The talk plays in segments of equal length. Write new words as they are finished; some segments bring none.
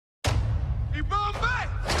Today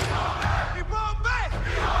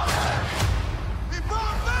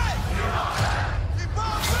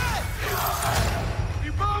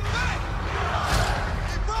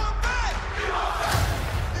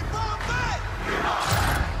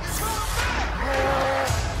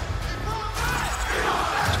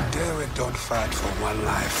we don't fight for one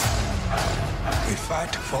life. We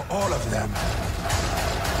fight for all of them.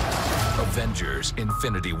 Avengers: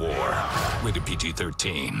 Infinity War. Rated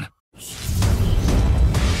PG-13.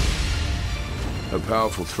 A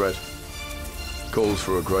powerful threat calls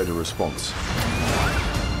for a greater response.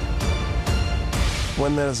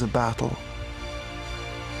 When there's a battle,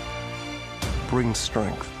 bring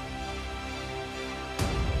strength.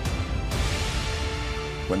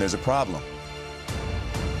 When there's a problem,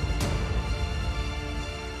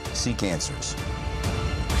 seek answers.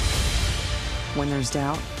 When there's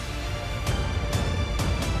doubt,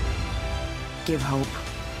 give hope.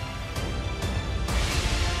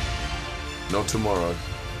 Not tomorrow.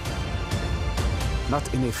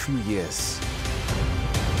 Not in a few years.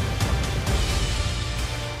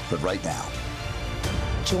 But right now.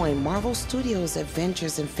 Join Marvel Studios'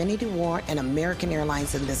 Avengers: Infinity War and American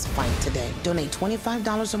Airlines in this fight today. Donate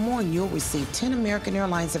 $25 or more and you'll receive 10 American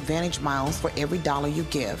Airlines Advantage miles for every dollar you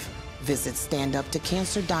give. Visit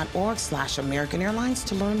standuptocancer.org/American Airlines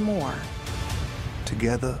to learn more.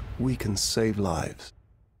 Together, we can save lives.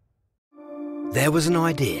 There was an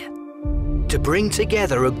idea to bring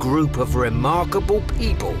together a group of remarkable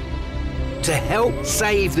people to help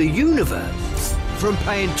save the universe from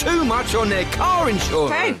paying too much on their car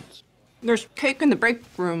insurance. Hey, there's cake in the break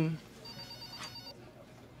room.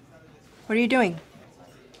 What are you doing?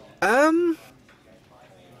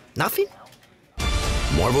 Nothing.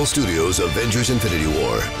 Marvel Studios' Avengers: Infinity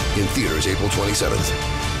War. In theaters April 27th.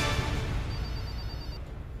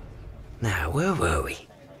 Now, where were we?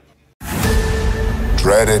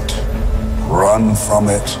 Dread it. Run from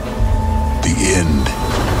it. The end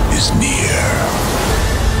is near.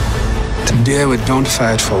 Today we don't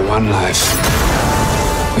fight for one life.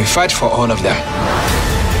 We fight for all of them.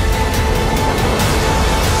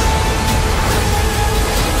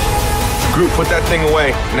 Groot, put that thing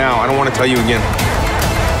away. Now, I don't want to tell you again.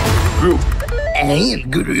 Groot.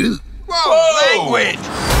 And Groot. Whoa, language!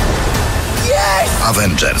 Yes!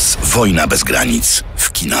 Avengers: Wojna bez granic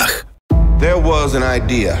w kinach. There was an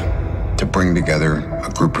idea to bring together a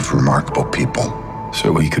group of remarkable people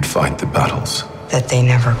So we could fight the battles That they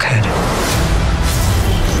never could.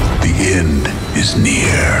 The end is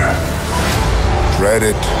near. Dread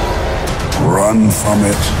it. Run from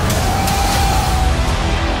it.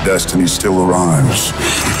 Destiny still arrives.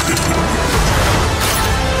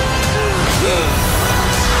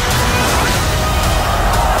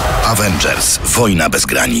 Avengers: Wojna bez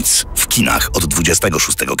granic w kinach od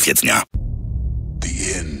 26 kwietnia.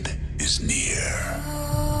 The end is near.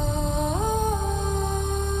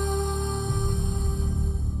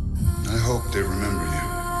 I hope they remember you.